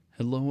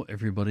Hello,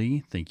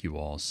 everybody. Thank you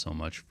all so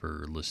much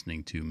for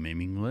listening to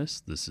Maiming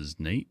List. This is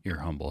Nate,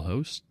 your humble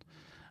host.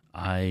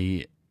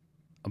 I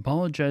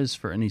apologize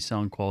for any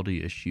sound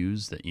quality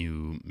issues that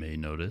you may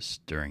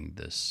notice during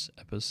this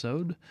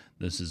episode.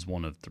 This is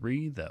one of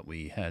 3 that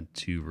we had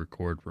to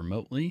record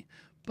remotely,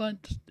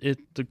 but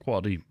the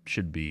quality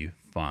should be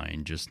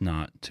fine, just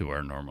not to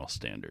our normal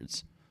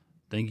standards.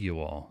 Thank you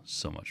all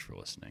so much for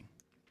listening.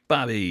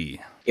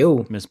 Bobby.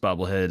 Yo. Miss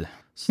Bobblehead.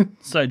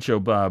 Sideshow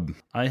Bob.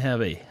 I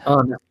have a...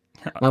 Oh, no.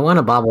 I want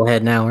a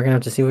bobblehead now. We're going to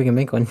have to see if we can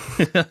make one.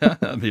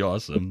 That'd be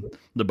awesome.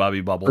 The Bobby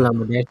Bubble. Put on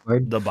the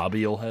dashboard. The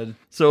Bobby head.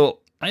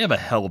 So I have a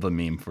hell of a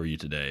meme for you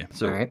today.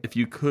 So All right. If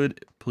you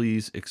could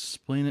please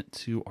explain it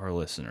to our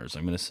listeners.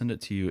 I'm going to send it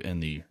to you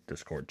in the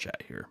Discord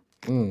chat here.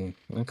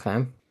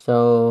 Okay.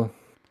 So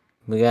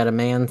we got a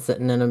man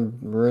sitting in a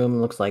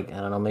room. Looks like, I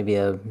don't know, maybe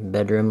a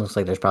bedroom. Looks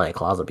like there's probably a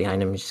closet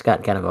behind him. He's just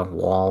got kind of a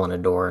wall and a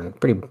door and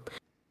pretty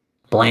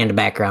bland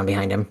background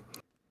behind him.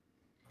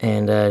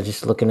 And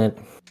just looking at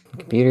the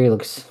computer, he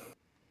looks...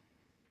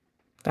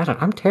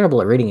 I'm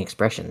terrible at reading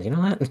expressions. You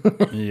know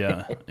that?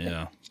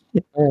 Yeah.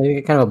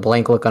 Kind of a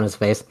blank look on his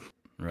face.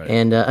 Right.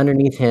 And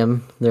underneath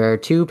him, there are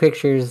 2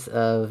 pictures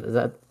of...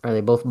 Are they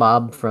both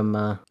Bob from...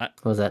 what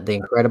was that? The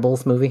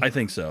Incredibles movie? I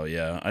think so,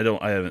 yeah.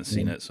 I haven't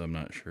seen it, so I'm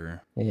not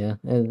sure. Yeah,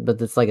 but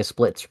it's like a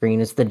split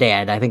screen. It's the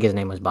dad. I think his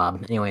name was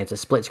Bob. Anyway, it's a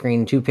split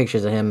screen, 2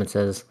 pictures of him. It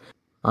says...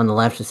 On the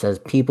left, it says,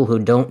 people who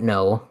don't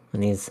know.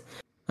 And he's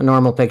a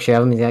normal picture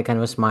of him. He's got kind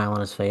of a smile on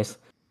his face.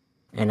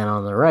 And then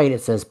on the right,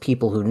 it says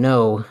people who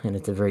know. And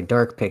it's a very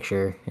dark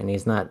picture. And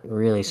he's not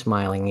really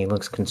smiling. He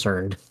looks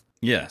concerned.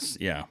 Yes,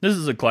 yeah. This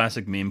is a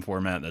classic meme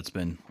format that's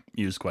been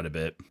used quite a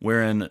bit,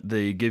 wherein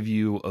they give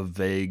you a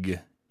vague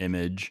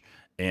image,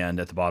 and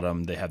at the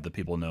bottom they have the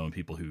people know and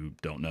people who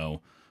don't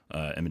know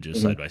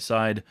images side by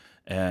side.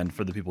 And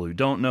for the people who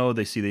don't know,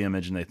 they see the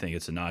image and they think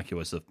it's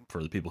innocuous.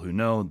 For the people who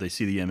know, they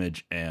see the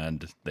image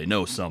and they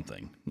know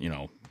something,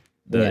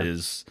 that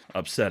is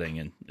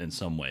upsetting in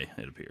some way,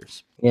 it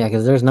appears. Yeah,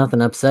 because there's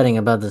nothing upsetting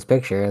about this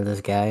picture of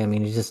this guy. I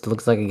mean, he just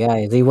looks like a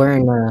guy. Is he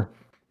wearing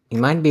he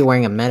might be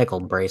wearing a medical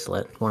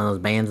bracelet, one of those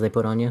bands they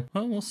put on you.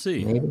 Well, we'll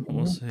see. Maybe.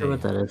 We'll see. Sure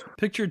what that is.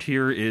 Pictured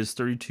here is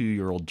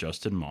 32-year-old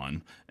Justin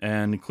Mohn,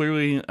 and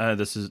clearly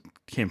this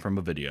came from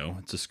a video.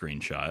 It's a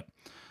screenshot.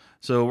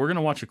 So we're going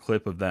to watch a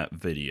clip of that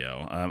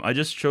video. I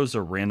just chose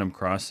a random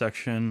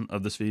cross-section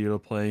of this video to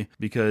play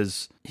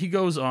because he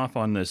goes off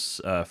on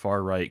this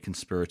far-right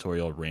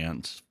conspiratorial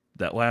rant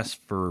that lasts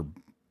for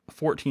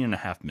 14 and a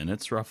half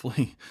minutes,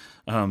 roughly.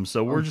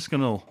 So we're just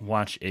going to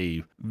watch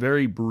a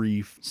very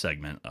brief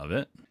segment of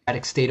it.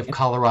 State of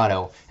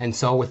Colorado, and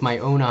saw with my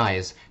own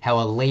eyes how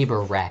a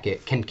labor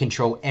racket can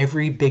control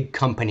every big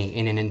company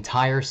in an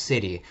entire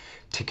city,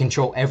 to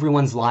control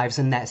everyone's lives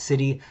in that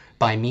city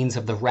by means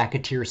of the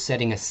racketeer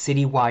setting a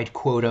citywide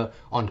quota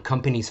on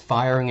companies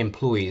firing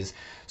employees,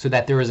 so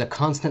that there is a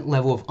constant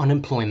level of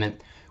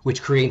unemployment,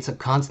 which creates a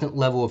constant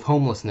level of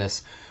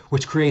homelessness,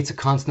 which creates a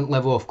constant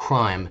level of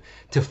crime,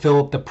 to fill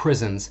up the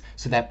prisons,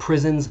 so that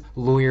prisons,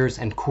 lawyers,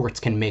 and courts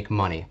can make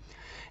money.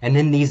 And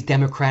in these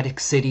democratic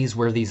cities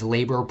where these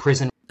labor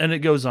prison... And it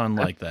goes on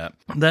like that.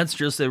 That's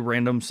just a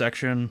random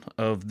section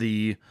of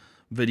the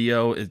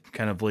video. It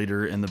kind of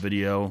later in the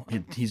video,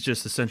 he's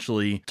just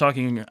essentially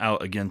talking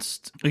out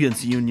against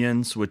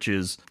unions, which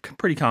is a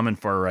pretty common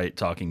far-right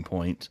talking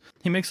point.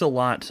 He makes a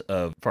lot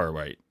of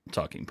far-right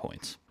talking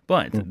points.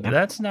 But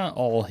that's not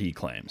all he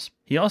claims.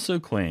 He also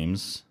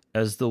claims,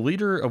 as the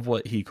leader of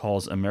what he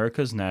calls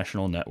America's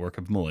National Network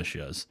of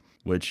Militias,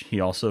 which he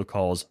also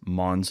calls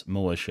Mohn's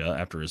Militia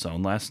after his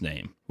own last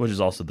name, which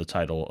is also the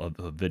title of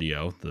the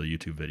video, the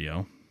YouTube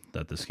video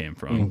that this came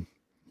from.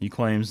 He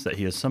claims that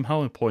he is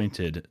somehow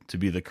appointed to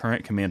be the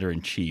current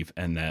commander-in-chief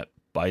and that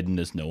Biden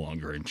is no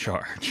longer in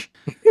charge.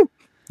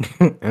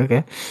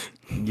 Okay.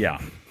 Yeah.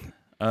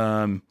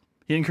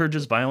 He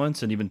encourages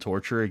violence and even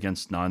torture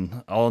against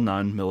all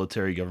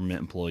non-military government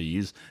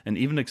employees, and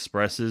even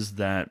expresses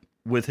that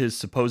with his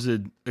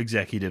supposed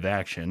executive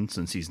action,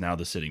 since he's now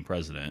the sitting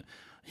president,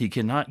 he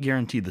cannot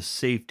guarantee the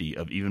safety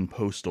of even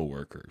postal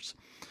workers.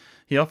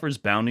 He offers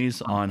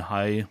bounties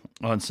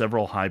on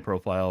several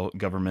high-profile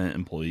government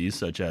employees,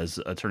 such as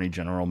Attorney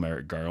General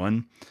Merrick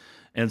Garland.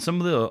 And some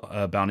of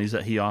the bounties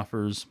that he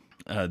offers,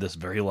 this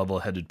very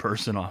level-headed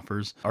person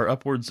offers, are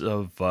upwards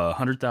of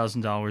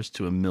 $100,000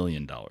 to $1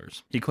 million.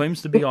 He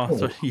claims to be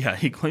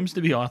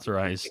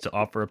authorized to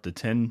offer up to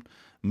 $10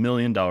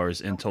 million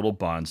in total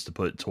bonds to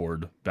put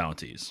toward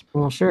bounties.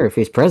 Well, sure. If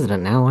he's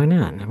president now, why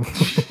not?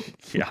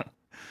 Yeah.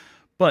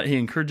 But he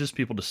encourages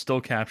people to still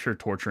capture,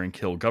 torture, and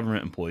kill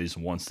government employees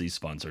once these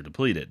funds are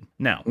depleted.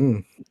 Now,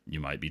 you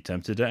might be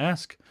tempted to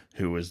ask,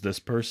 who is this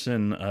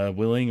person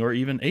willing or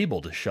even able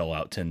to shell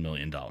out $10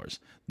 million?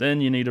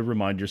 Then you need to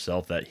remind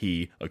yourself that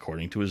he,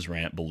 according to his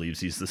rant, believes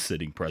he's the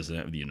sitting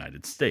president of the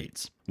United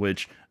States,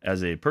 which,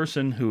 as a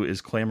person who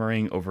is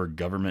clamoring over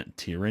government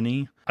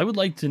tyranny, I would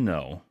like to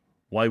know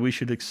why we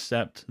should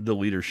accept the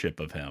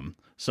leadership of him,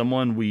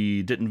 someone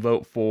we didn't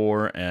vote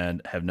for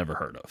and have never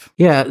heard of.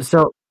 Yeah,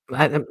 so...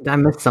 I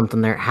missed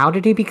something there. How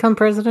did he become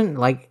president?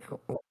 Like,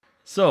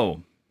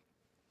 So,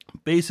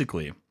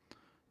 basically,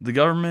 the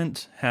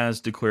government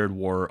has declared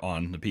war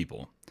on the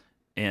people,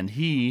 and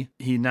he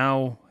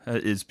now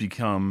is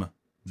become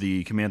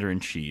the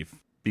commander-in-chief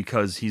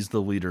because he's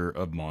the leader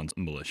of Mohn's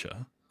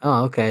militia.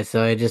 Oh, okay.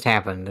 So it just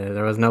happened.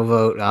 There was no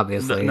vote,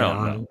 obviously.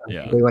 No,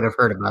 yeah. We would have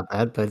heard about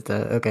that, but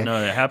okay. No,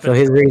 it So happened.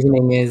 his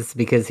reasoning is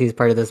because he's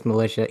part of this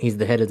militia. He's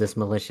the head of this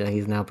militia.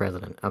 He's now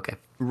president. Okay.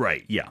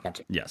 Right, yeah.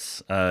 Gotcha.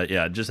 Yes.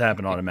 Yeah, it just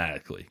happened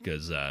automatically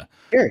because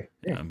Sure.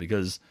 yeah,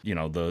 because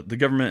the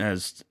government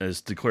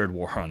has declared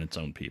war on its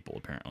own people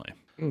apparently.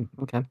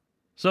 Okay.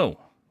 So,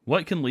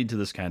 what can lead to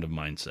this kind of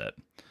mindset?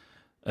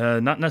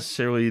 Not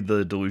necessarily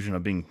the delusion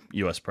of being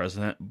U.S.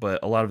 president, but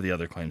a lot of the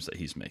other claims that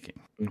he's making.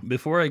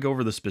 Before I go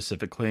over the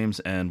specific claims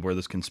and where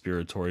this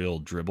conspiratorial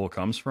dribble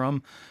comes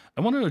from,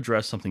 I want to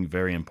address something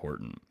very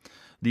important.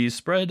 The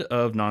spread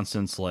of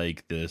nonsense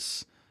like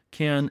this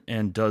can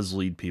and does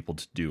lead people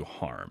to do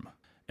harm.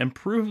 And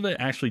proof of it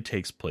actually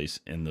takes place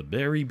in the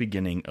very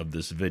beginning of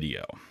this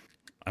video.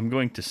 I'm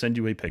going to send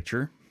you a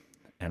picture,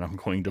 and I'm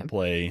going to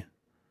play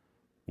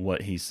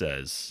what he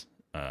says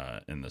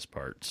in this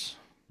part.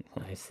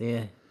 I see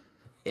it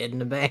in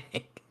the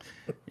bank.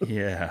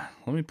 Yeah,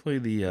 let me play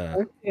the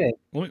Okay.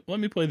 let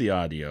me play the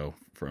audio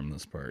from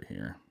this part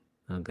here.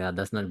 Oh God,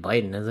 that's not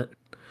Biden, is it?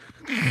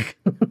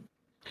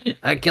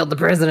 I killed the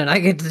president. I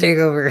get to take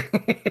over.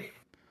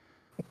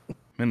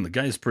 Man, the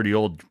guy's pretty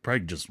old.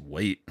 Probably just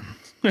wait.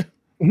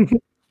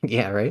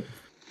 Yeah, right.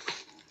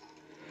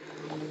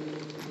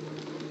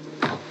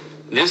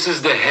 This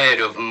is the head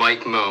of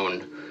Mike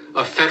Mohn,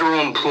 a federal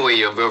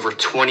employee of over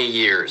 20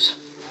 years,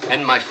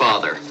 and my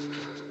father.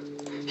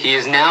 He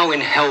is now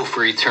in hell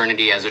for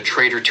eternity as a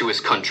traitor to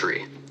his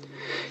country.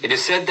 It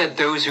is said that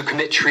those who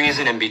commit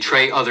treason and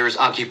betray others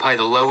occupy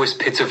the lowest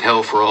pits of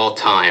hell for all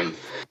time.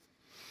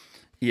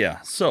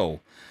 Yeah, so,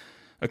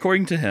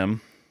 according to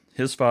him,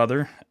 his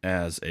father,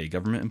 as a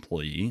government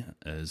employee,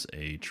 is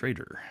a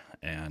traitor,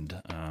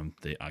 and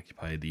they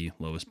occupy the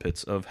lowest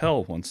pits of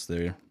hell once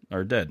they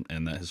are dead,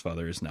 and that his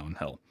father is now in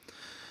hell.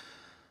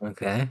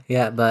 Okay.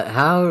 Yeah,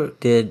 but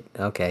did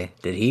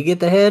he get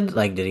the head?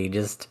 Like, did he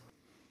just...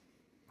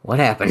 What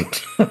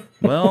happened?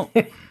 Well,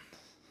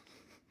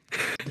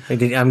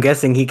 I'm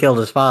guessing he killed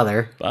his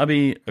father.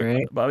 Bobby,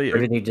 Right? Bobby, Or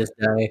did he just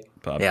die?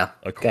 Bobby, Yeah,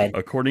 go ahead.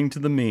 according to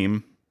the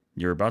meme,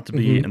 you're about to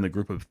be in the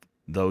group of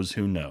those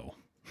who know.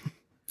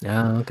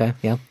 Oh, okay.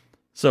 Yeah.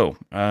 So,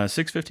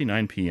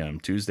 6:59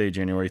 p.m., Tuesday,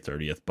 January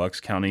 30th, Bucks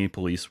County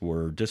police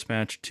were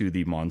dispatched to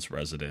the Mohn's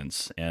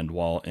residence, and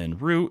while en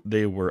route,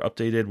 they were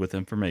updated with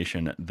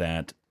information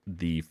that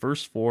the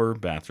first floor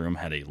bathroom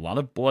had a lot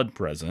of blood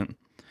present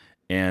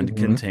and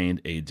contained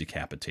a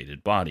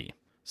decapitated body.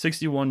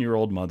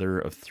 61-year-old mother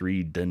of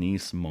 3,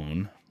 Denise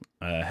Mohn,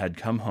 had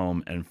come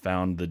home and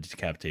found the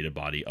decapitated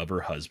body of her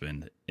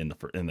husband in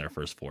their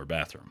first floor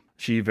bathroom.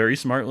 She very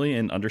smartly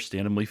and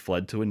understandably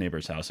fled to a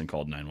neighbor's house and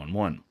called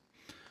 911.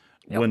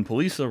 Yep. When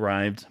police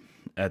arrived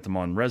at the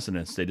Mohn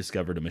residence, they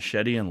discovered a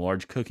machete and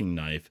large cooking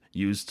knife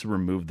used to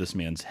remove this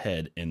man's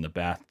head in the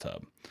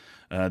bathtub.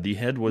 The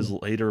head was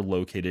later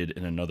located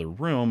in another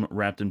room,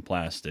 wrapped in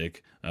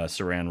plastic,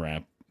 saran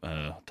wrap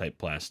type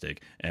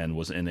plastic, and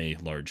was in a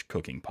large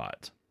cooking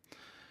pot.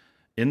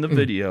 In the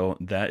video,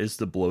 that is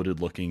the bloated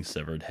looking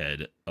severed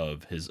head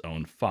of his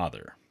own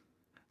father.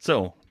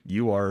 So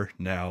you are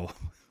now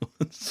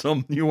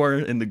you are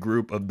in the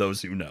group of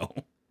those who know.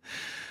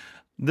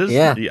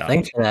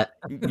 Thanks for that.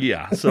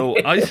 Yeah, so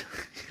I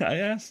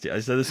asked you, I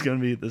said this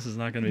is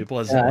not gonna be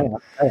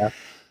pleasant. I know.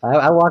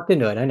 I walked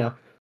into it, I know.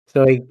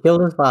 So he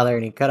killed his father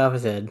and he cut off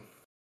his head.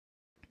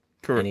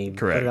 And he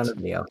put it on the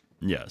video.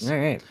 Yes. All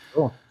right,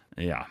 cool.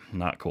 Yeah,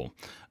 not cool.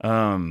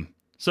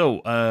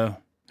 So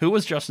who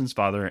was Justin's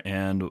father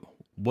and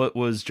what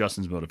was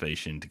Justin's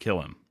motivation to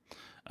kill him?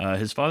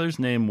 His father's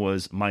name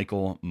was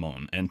Michael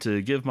Mohn. And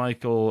to give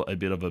Michael a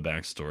bit of a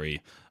backstory,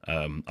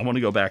 I want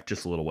to go back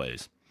just a little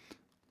ways.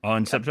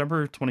 On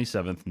September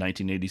 27th,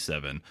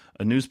 1987,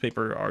 a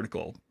newspaper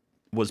article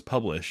was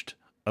published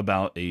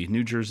about a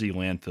New Jersey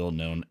landfill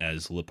known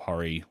as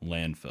Lipari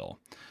Landfill.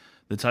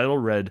 The title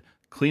read,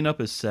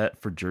 "Cleanup is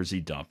set for Jersey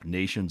dump,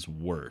 nation's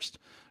worst,"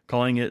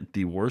 calling it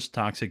the worst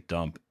toxic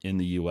dump in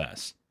the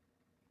U.S.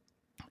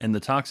 And the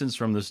toxins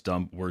from this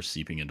dump were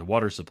seeping into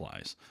water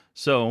supplies.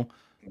 So,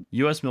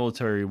 U.S.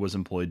 military was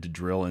employed to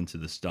drill into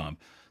this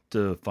dump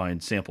to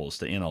find samples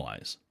to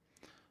analyze.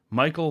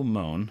 Michael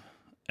Mohn,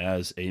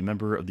 as a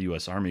member of the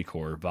U.S. Army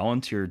Corps,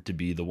 volunteered to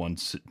be the one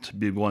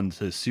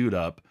to suit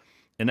up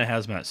in a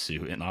hazmat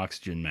suit and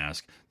oxygen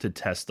mask to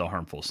test the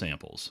harmful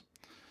samples.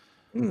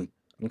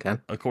 Okay.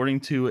 According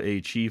to a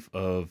chief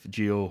of the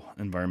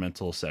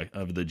geoenvironmental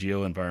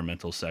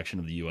section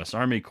of the U.S.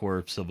 Army Corps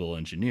of Civil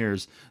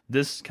Engineers,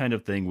 this kind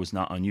of thing was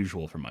not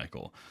unusual for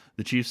Michael.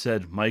 The chief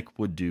said Mike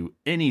would do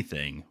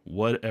anything,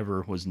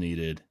 whatever was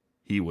needed,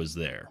 he was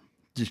there.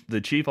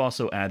 The chief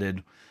also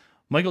added,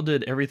 Michael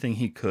did everything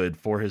he could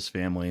for his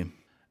family,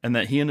 and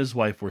that he and his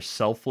wife were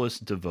selfless,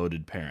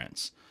 devoted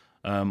parents.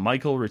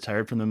 Michael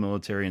retired from the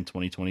military in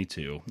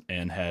 2022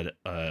 and had,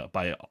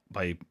 by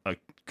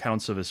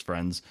accounts of his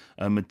friends,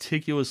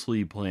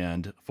 meticulously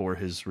planned for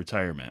his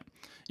retirement,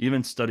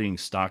 even studying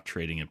stock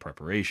trading in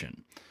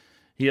preparation.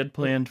 He had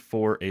planned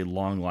for a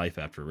long life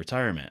after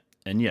retirement.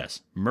 And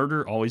yes,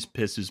 murder always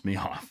pisses me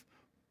off.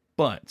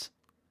 But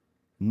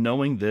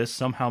knowing this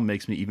somehow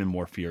makes me even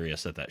more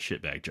furious at that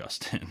shitbag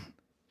Justin.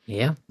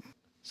 Yeah.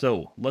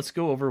 So let's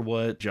go over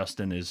what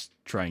Justin is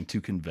trying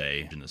to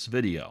convey in this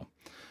video.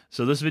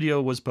 So this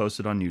video was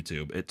posted on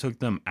YouTube. It took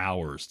them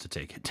hours to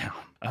take it down.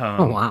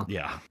 Oh, wow.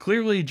 Yeah.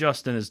 Clearly,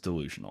 Justin is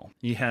delusional.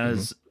 He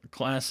has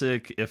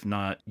classic, if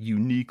not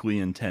uniquely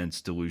intense,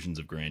 delusions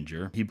of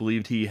grandeur. He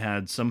believed he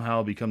had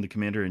somehow become the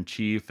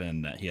commander-in-chief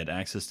and that he had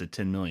access to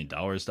 $10 million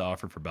to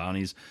offer for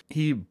bounties.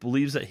 He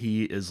believes that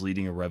he is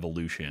leading a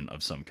revolution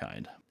of some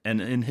kind. And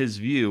in his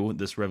view,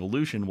 this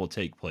revolution will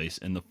take place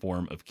in the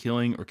form of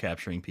killing or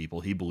capturing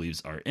people he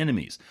believes are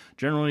enemies,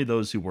 generally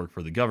those who work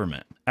for the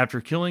government. After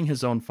killing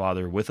his own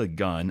father with a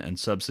gun and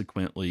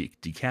subsequently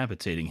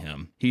decapitating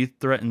him, he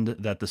threatened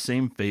that the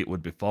same fate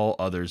would befall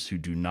others who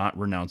do not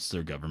renounce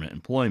their government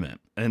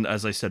employment. And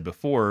as I said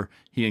before,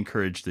 he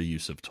encouraged the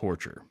use of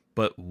torture.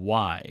 But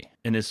why?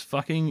 In his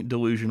fucking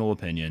delusional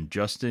opinion,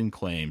 Justin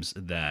claims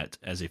that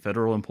as a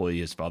federal employee,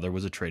 his father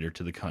was a traitor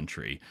to the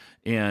country,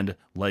 and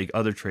like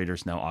other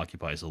traitors, now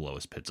occupies the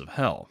lowest pits of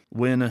hell.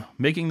 When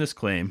making this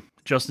claim,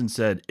 Justin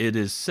said, "It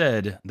is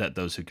said that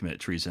those who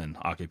commit treason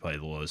occupy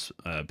the lowest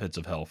pits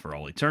of hell for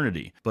all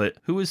eternity." But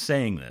who is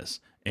saying this?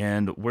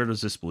 And where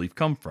does this belief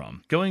come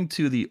from? Going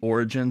to the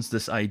origins,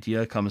 this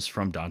idea comes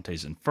from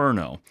Dante's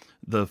Inferno,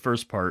 the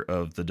first part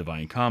of the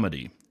Divine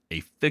Comedy, a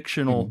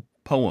fictional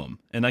poem.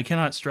 And I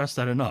cannot stress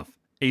that enough.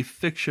 A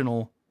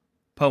fictional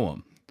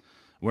poem.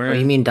 Where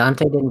you mean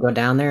Dante didn't go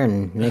down there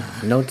and make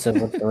notes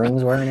of what the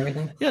rings were and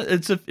everything? Yeah,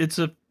 it's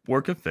a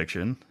work of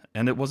fiction,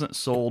 and it wasn't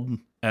sold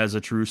as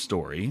a true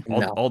story.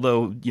 No.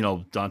 Although, you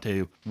know,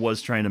 Dante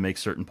was trying to make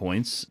certain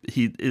points,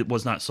 it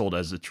was not sold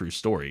as a true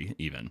story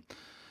even.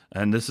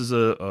 And this is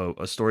a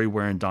story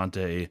wherein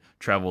Dante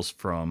travels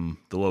from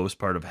the lowest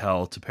part of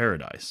hell to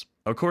paradise.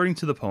 According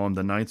to the poem,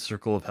 the ninth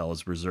circle of hell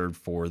is reserved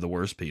for the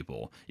worst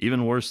people,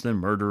 even worse than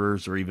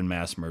murderers or even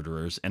mass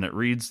murderers, and it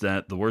reads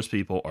that the worst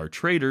people are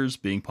traitors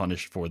being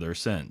punished for their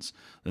sins.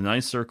 The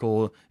ninth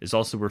circle is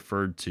also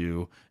referred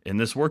to in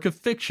this work of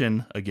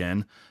fiction,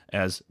 again,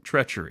 as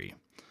treachery.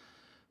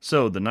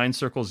 So the 9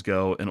 circles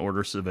go in order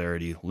of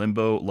severity: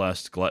 limbo,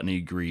 lust, gluttony,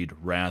 greed,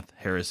 wrath,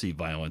 heresy,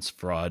 violence,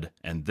 fraud,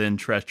 and then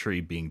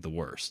treachery being the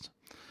worst.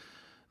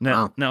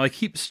 Now I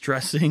keep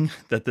stressing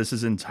that this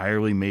is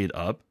entirely made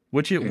up,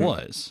 which it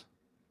was.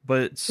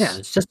 But it's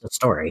just a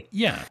story.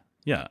 Yeah.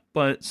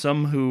 But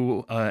some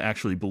who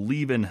actually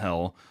believe in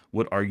hell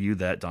would argue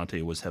that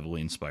Dante was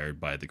heavily inspired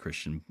by the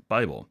Christian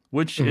Bible,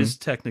 which is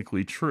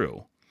technically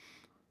true.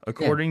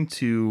 According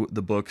to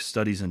the book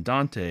Studies in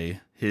Dante,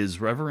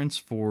 his reverence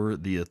for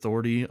the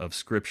authority of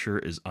Scripture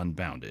is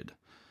unbounded.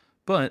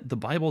 But the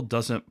Bible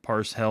doesn't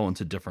parse hell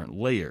into different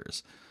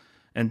layers,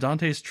 and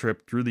Dante's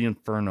trip through the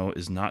Inferno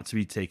is not to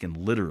be taken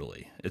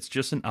literally. It's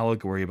just an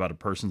allegory about a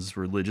person's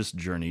religious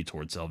journey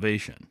toward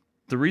salvation.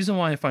 The reason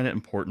why I find it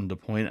important to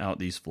point out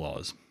these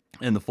flaws,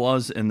 and the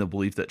flaws in the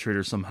belief that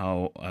traitors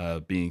somehow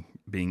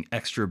being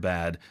extra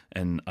bad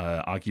and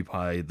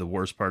occupy the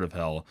worst part of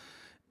hell,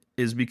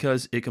 is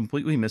because it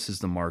completely misses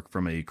the mark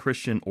from a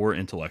Christian or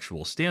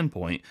intellectual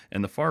standpoint,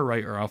 and the far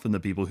right are often the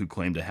people who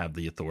claim to have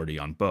the authority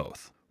on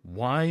both.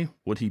 Why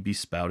would he be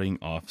spouting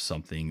off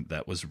something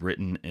that was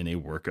written in a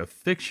work of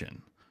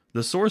fiction?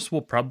 The source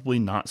will probably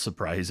not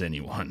surprise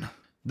anyone.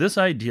 This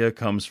idea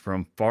comes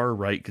from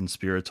far-right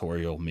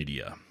conspiratorial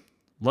media.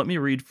 Let me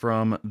read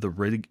from the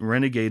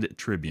Renegade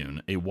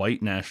Tribune, a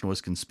white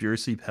nationalist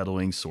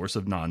conspiracy-peddling source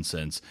of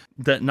nonsense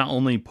that not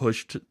only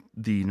pushed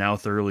the now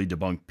thoroughly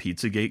debunked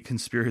Pizzagate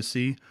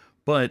conspiracy,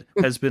 but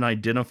has been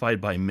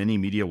identified by many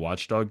media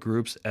watchdog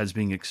groups as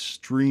being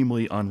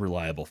extremely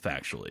unreliable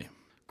factually.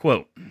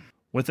 Quote,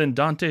 "Within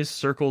Dante's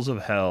circles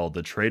of hell,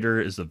 the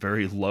traitor is the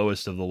very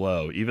lowest of the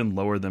low, even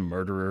lower than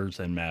murderers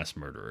and mass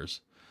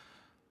murderers.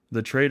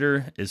 The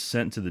traitor is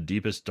sent to the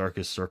deepest,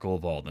 darkest circle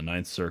of all, the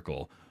ninth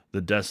circle, the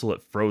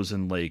desolate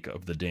frozen lake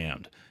of the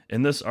damned.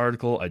 In this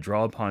article, I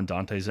draw upon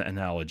Dante's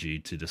analogy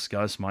to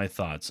discuss my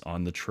thoughts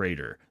on the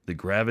traitor, the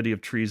gravity of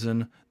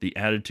treason, the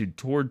attitude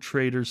toward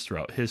traitors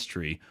throughout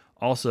history,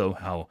 also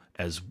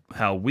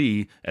how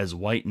we, as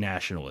white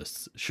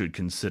nationalists, should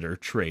consider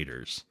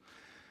traitors."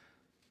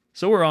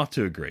 So we're off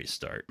to a great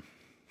start.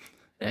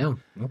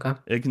 Damn, okay.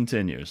 It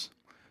continues.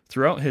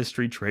 Throughout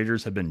history,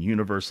 traitors have been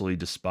universally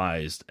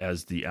despised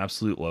as the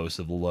absolute lowest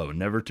of the low,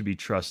 never to be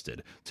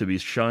trusted, to be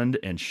shunned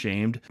and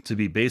shamed, to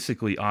be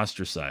basically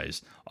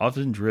ostracized,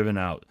 often driven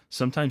out,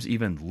 sometimes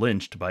even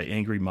lynched by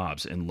angry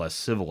mobs in less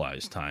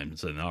civilized times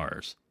than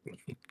ours.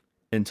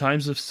 In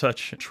times of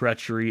such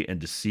treachery and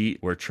deceit,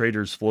 where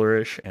traitors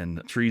flourish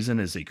and treason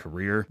is a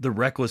career, the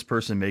reckless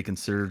person may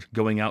consider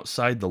going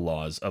outside the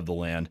laws of the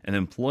land and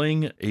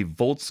employing a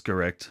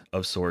Volksgericht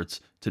of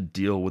sorts to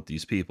deal with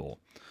these people.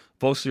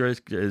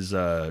 Volksgericht is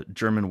a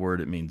German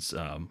word. It means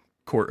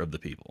court of the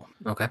people.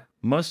 Okay.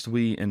 Must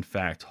we, in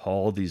fact,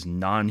 haul these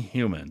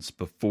non-humans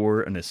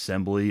before an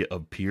assembly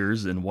of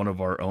peers in one of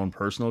our own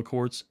personal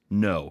courts?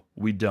 No,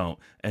 we don't,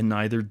 and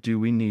neither do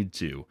we need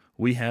to.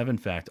 We have, in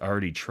fact,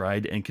 already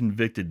tried and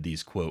convicted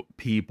these, quote,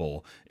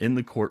 people in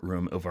the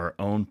courtroom of our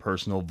own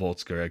personal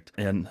Volksgericht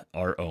and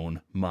our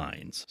own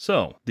minds.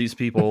 So, these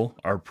people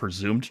are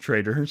presumed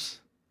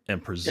traitors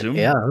and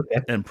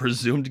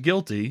presumed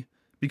guilty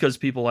because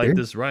people like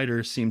this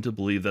writer seem to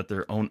believe that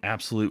their own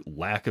absolute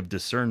lack of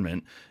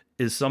discernment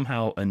is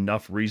somehow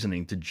enough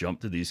reasoning to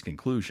jump to these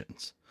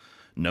conclusions.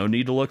 No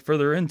need to look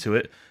further into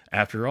it.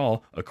 After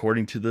all,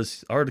 according to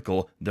this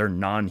article, they're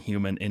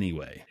non-human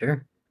anyway.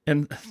 Sure.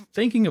 And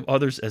thinking of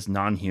others as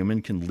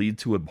non-human can lead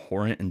to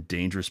abhorrent and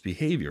dangerous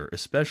behavior,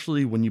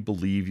 especially when you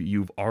believe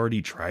you've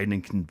already tried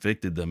and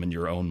convicted them in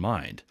your own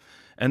mind.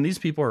 And these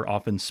people are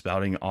often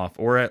spouting off,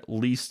 or at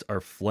least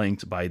are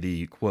flanked by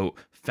the, quote,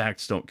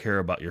 facts don't care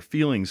about your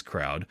feelings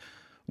crowd,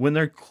 when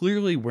they're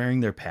clearly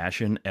wearing their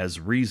passion as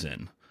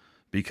reason.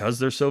 Because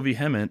they're so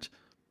vehement,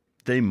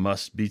 they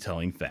must be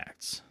telling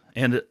facts.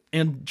 And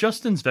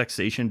Justin's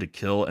vexation to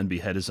kill and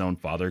behead his own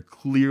father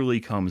clearly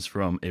comes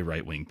from a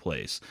right-wing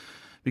place.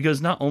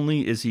 Because not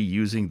only is he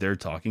using their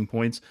talking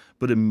points,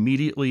 but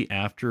immediately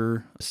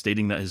after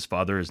stating that his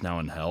father is now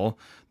in hell,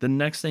 the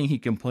next thing he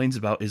complains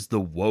about is the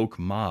woke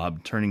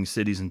mob turning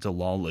cities into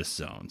lawless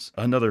zones.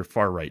 Another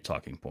far-right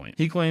talking point.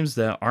 He claims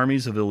that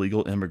armies of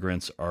illegal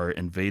immigrants are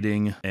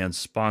invading and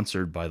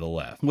sponsored by the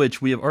left,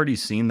 which we have already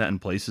seen that in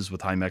places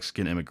with high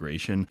Mexican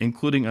immigration,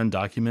 including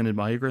undocumented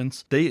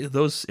migrants,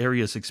 those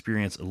areas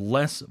experience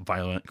less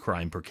violent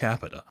crime per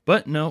capita.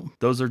 But no,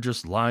 those are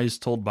just lies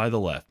told by the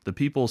left. The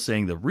people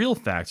saying the real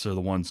facts are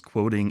the ones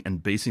quoting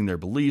and basing their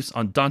beliefs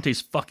on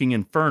Dante's fucking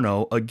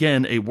Inferno,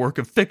 again a work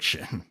of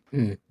fiction.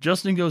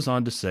 Justin goes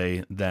on to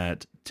say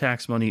that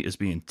tax money is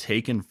being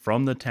taken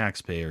from the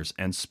taxpayers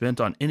and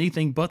spent on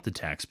anything but the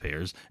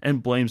taxpayers,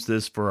 and blames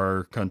this for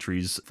our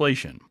country's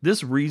inflation.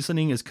 This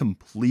reasoning is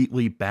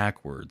completely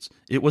backwards.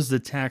 It was the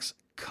tax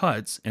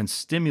cuts and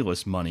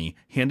stimulus money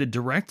handed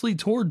directly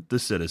toward the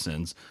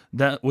citizens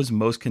that was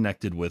most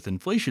connected with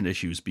inflation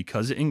issues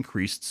because it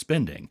increased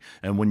spending.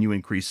 And when you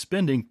increase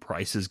spending,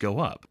 prices go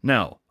up.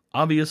 Now,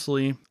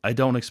 obviously, I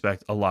don't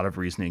expect a lot of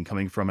reasoning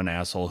coming from an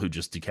asshole who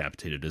just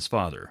decapitated his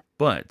father.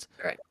 But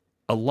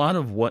a lot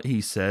of what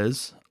he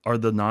says are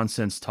the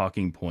nonsense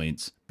talking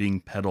points being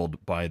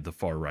peddled by the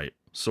far-right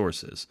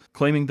sources,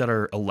 claiming that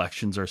our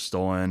elections are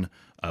stolen,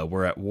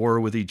 we're at war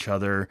with each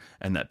other,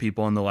 and that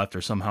people on the left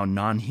are somehow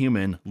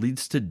non-human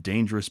leads to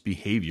dangerous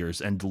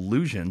behaviors and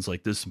delusions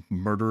like this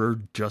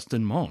murderer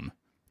Justin Mohn.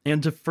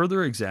 And to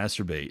further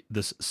exacerbate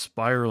this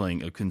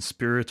spiraling of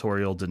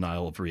conspiratorial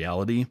denial of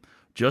reality,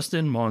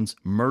 Justin Mohn's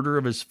murder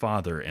of his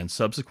father and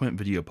subsequent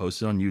video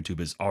posted on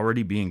YouTube is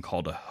already being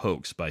called a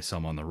hoax by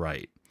some on the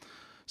right.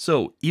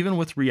 So, even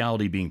with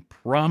reality being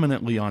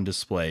prominently on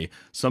display,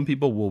 some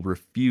people will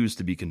refuse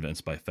to be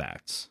convinced by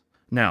facts.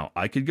 Now,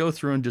 I could go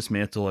through and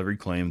dismantle every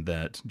claim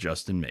that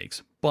Justin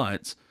makes,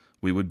 but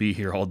we would be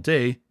here all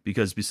day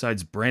because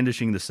besides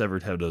brandishing the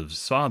severed head of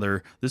his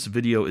father, this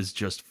video is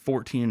just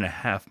 14 and a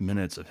half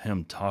minutes of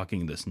him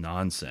talking this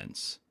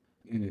nonsense.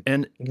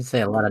 And you can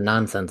say a lot of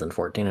nonsense in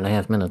 14 and a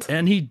half minutes.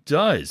 And he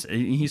does.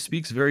 He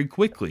speaks very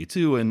quickly,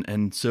 too.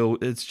 And so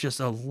it's just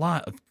a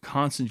lot of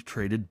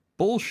concentrated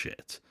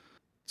bullshit.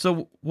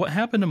 So what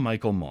happened to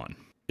Michael Mohn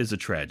is a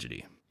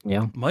tragedy.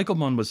 Yeah. Michael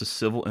Mohn was a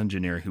civil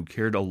engineer who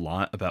cared a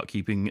lot about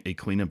keeping a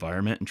clean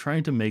environment and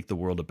trying to make the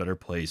world a better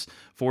place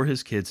for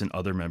his kids and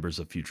other members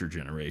of future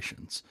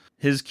generations.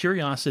 His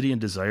curiosity and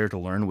desire to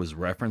learn was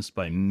referenced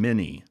by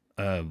many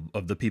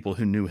of the people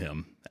who knew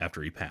him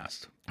after he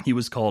passed. He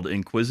was called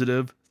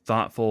inquisitive,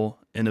 thoughtful,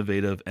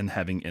 innovative, and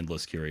having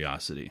endless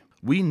curiosity.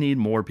 We need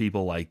more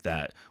people like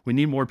that. We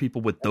need more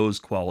people with those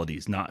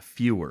qualities, not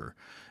fewer.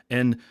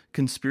 And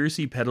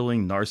conspiracy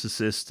peddling,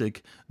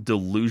 narcissistic,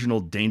 delusional,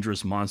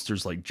 dangerous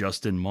monsters like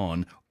Justin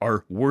Mohn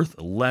are worth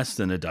less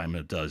than a dime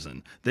a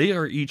dozen. They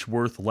are each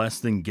worth less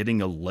than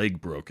getting a leg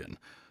broken.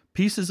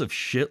 Pieces of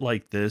shit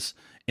like this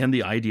and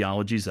the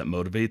ideologies that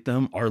motivate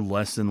them are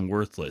less than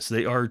worthless.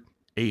 They are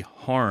a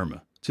harm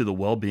to the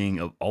well-being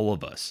of all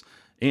of us.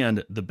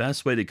 And the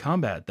best way to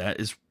combat that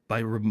is by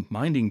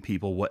reminding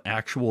people what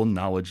actual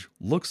knowledge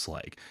looks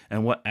like,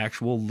 and what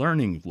actual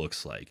learning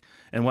looks like,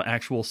 and what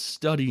actual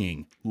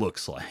studying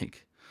looks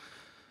like,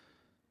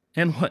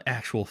 and what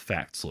actual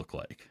facts look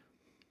like.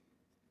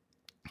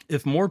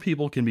 If more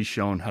people can be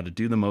shown how to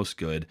do the most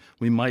good,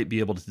 we might be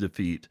able to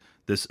defeat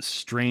this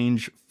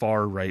strange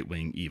far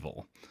right-wing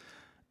evil.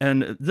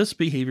 And this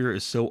behavior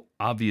is so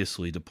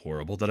obviously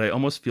deplorable that I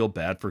almost feel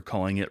bad for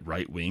calling it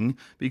right-wing,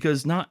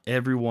 because not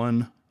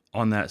everyone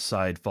on that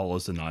side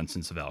follows the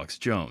nonsense of Alex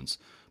Jones,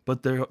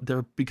 but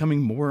they're becoming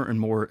more and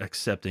more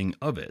accepting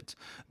of it.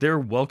 They're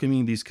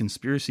welcoming these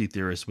conspiracy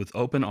theorists with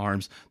open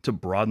arms to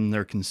broaden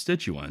their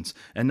constituents.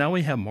 And now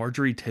we have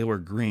Marjorie Taylor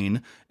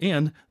Greene,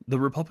 and the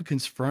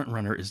Republicans'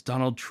 frontrunner is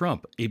Donald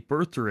Trump, a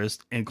birtherist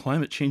and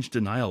climate change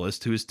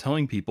denialist who is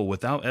telling people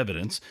without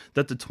evidence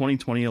that the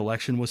 2020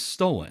 election was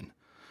stolen.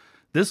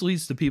 This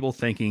leads to people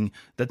thinking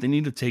that they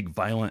need to take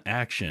violent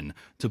action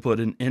to put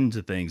an end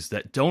to things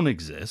that don't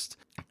exist.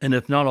 And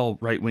if not all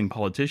right-wing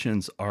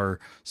politicians are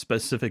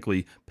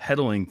specifically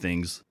peddling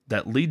things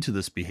that lead to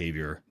this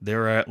behavior,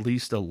 they're at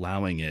least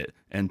allowing it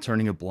and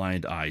turning a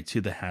blind eye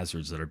to the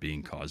hazards that are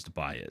being caused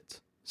by it.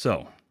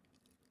 So,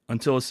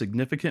 until a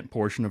significant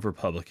portion of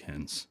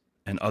Republicans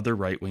and other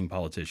right-wing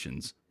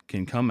politicians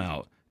can come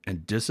out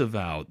and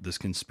disavow this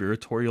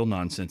conspiratorial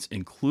nonsense,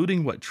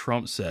 including what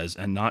Trump says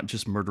and not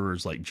just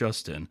murderers like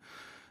Justin,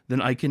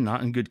 then I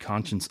cannot in good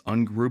conscience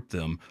ungroup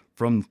them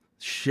from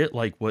shit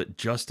like what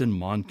Justin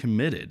Mohn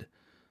committed.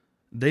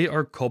 They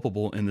are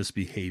culpable in this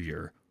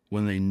behavior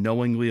when they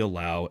knowingly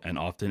allow and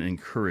often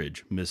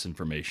encourage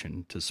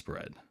misinformation to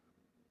spread.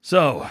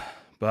 So,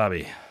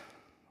 Bobby,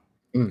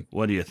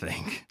 what do you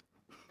think?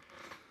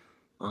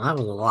 Well, that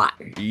was a lot.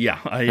 Yeah,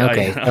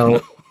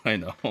 I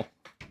know.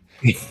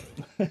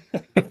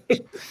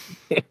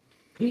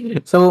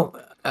 So,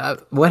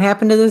 what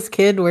happened to this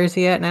kid? Where's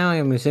he at now?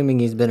 I'm assuming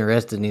he's been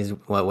arrested and he's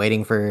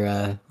waiting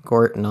for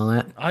court and all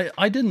that.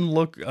 I didn't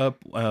look up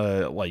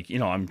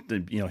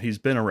he's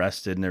been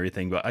arrested and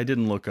everything, but I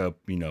didn't look up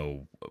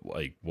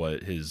like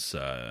what his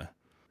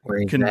Where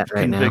he's at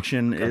right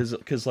conviction now. Okay. is,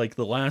 because like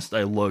the last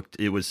I looked,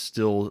 it was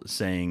still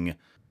saying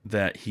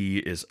that he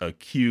is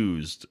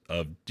accused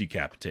of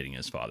decapitating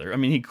his father. I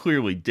mean, he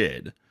clearly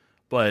did,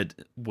 but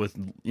with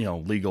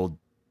legal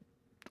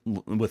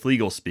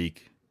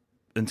speak,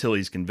 until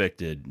he's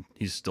convicted,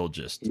 he's still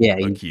just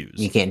accused.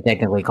 You can't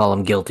technically call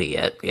him guilty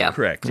yet. Yeah,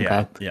 correct.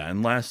 Okay. Yeah.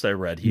 And last I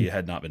read, he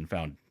had not been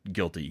found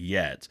guilty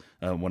yet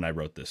when I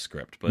wrote this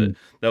script, but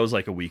that was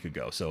like a week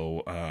ago.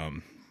 So I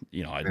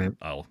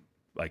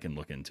can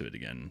look into it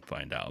again and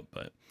find out.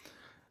 But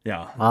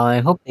yeah. Well,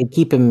 I hope they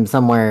keep him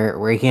somewhere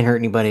where he can't hurt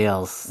anybody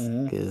else.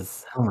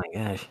 Because oh my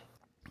gosh,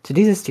 to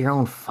do this to your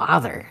own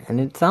father,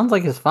 and it sounds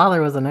like his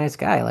father was a nice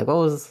guy. Like, what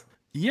was?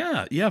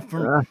 Yeah.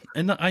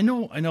 And I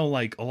know.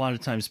 Like a lot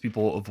of times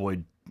people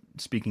avoid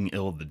speaking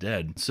ill of the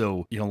dead,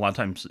 so a lot of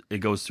times it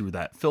goes through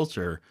that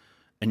filter,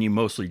 and you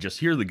mostly just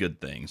hear the good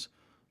things.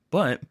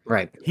 But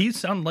Right. he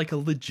sounded like a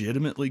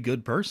legitimately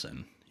good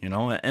person,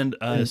 And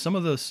some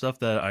of the stuff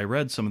that I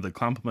read, some of the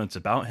compliments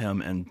about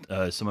him, and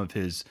some of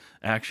his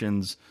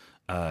actions,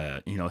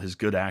 his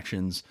good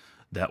actions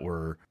that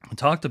were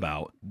talked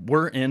about,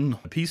 were in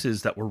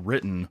pieces that were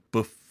written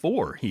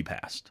before he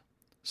passed.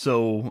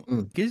 So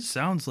it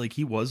sounds like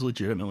he was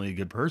legitimately a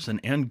good person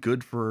and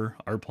good for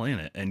our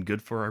planet and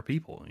good for our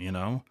people,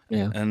 Yeah.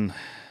 And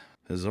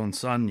his own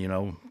son,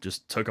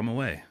 just took him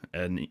away.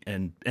 And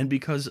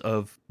because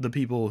of the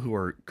people who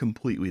are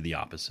completely the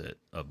opposite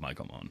of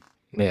Michael Mohn.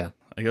 Yeah.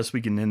 I guess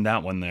we can end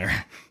that one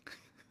there.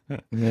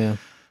 Yeah.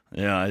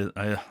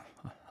 Yeah,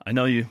 I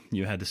know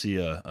you had to see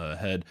a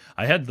head.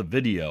 I had the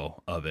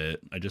video of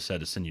it. I just had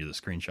to send you the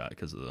screenshot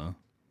because of the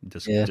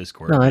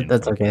Discord. No,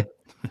 that's okay.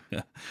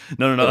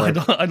 No.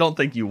 I don't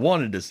think you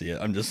wanted to see it.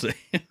 I'm just saying.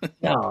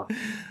 No.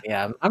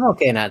 Yeah, I'm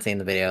okay not seeing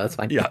the video. That's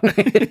fine. Yeah.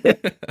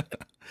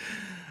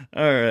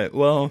 All right.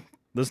 Well,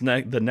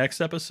 the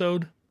next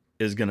episode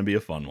is going to be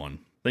a fun one.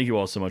 Thank you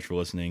all so much for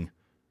listening.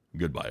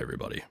 Goodbye,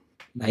 everybody.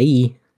 Bye.